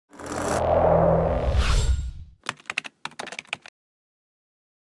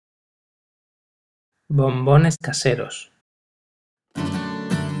Bombones caseros.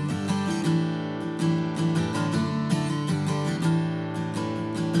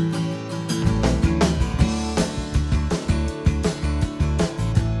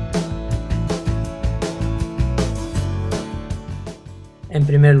 En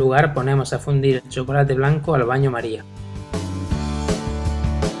primer lugar ponemos a fundir el chocolate blanco al baño María.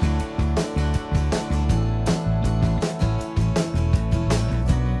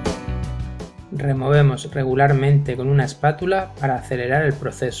 Removemos regularmente con una espátula para acelerar el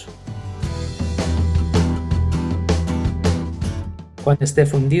proceso. Cuando esté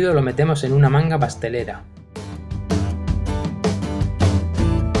fundido lo metemos en una manga pastelera.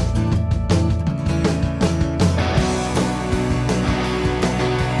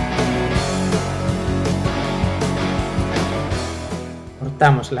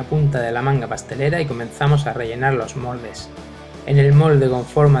 Cortamos la punta de la manga pastelera y comenzamos a rellenar los moldes. En el molde con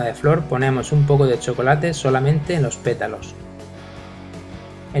forma de flor ponemos un poco de chocolate solamente en los pétalos.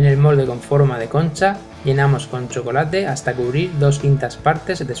 En el molde con forma de concha llenamos con chocolate hasta cubrir 2/5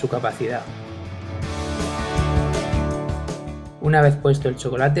 partes de su capacidad. Una vez puesto el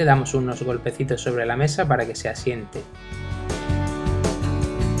chocolate damos unos golpecitos sobre la mesa para que se asiente.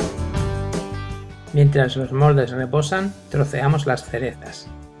 Mientras los moldes reposan, troceamos las cerezas.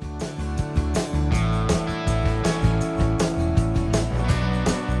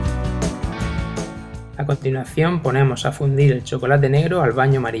 A continuación ponemos a fundir el chocolate negro al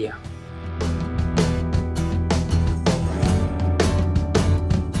baño María.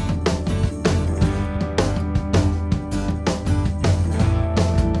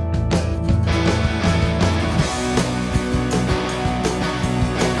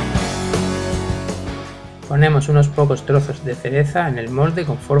 Ponemos unos pocos trozos de cereza en el molde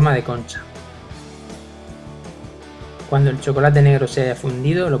con forma de concha. Cuando el chocolate negro se haya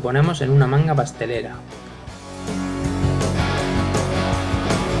fundido lo ponemos en una manga pastelera.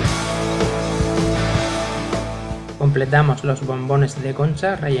 Completamos los bombones de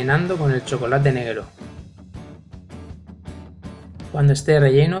concha rellenando con el chocolate negro. Cuando esté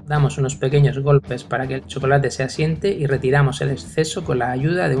relleno damos unos pequeños golpes para que el chocolate se asiente y retiramos el exceso con la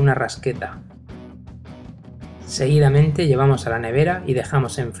ayuda de una rasqueta. Seguidamente llevamos a la nevera y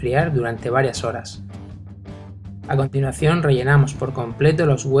dejamos enfriar durante varias horas. A continuación rellenamos por completo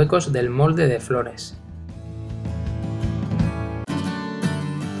los huecos del molde de flores.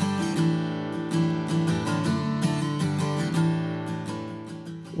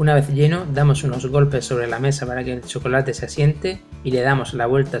 Una vez lleno, damos unos golpes sobre la mesa para que el chocolate se asiente y le damos la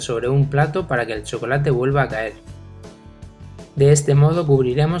vuelta sobre un plato para que el chocolate vuelva a caer. De este modo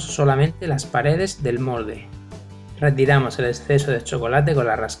cubriremos solamente las paredes del molde. Retiramos el exceso de chocolate con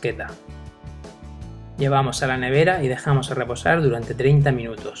la rasqueta. Llevamos a la nevera y dejamos reposar durante 30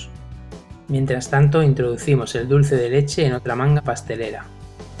 minutos. Mientras tanto introducimos el dulce de leche en otra manga pastelera.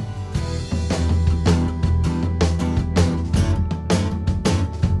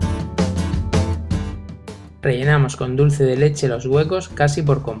 Rellenamos con dulce de leche los huecos casi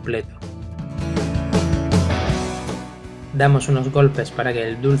por completo. Damos unos golpes para que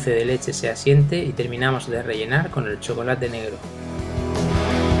el dulce de leche se asiente y terminamos de rellenar con el chocolate negro.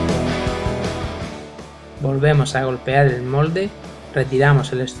 Volvemos a golpear el molde,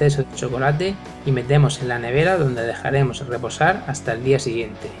 retiramos el exceso de chocolate y metemos en la nevera donde dejaremos reposar hasta el día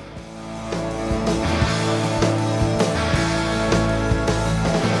siguiente.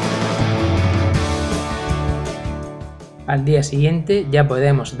 Al día siguiente ya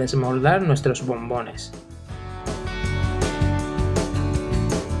podemos desmoldar nuestros bombones.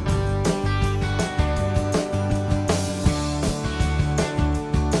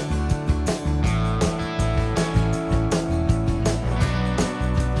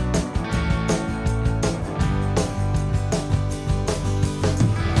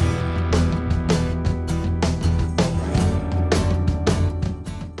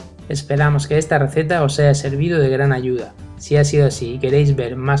 Esperamos que esta receta os haya servido de gran ayuda. Si ha sido así y queréis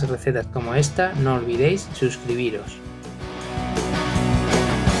ver más recetas como esta, no olvidéis suscribiros.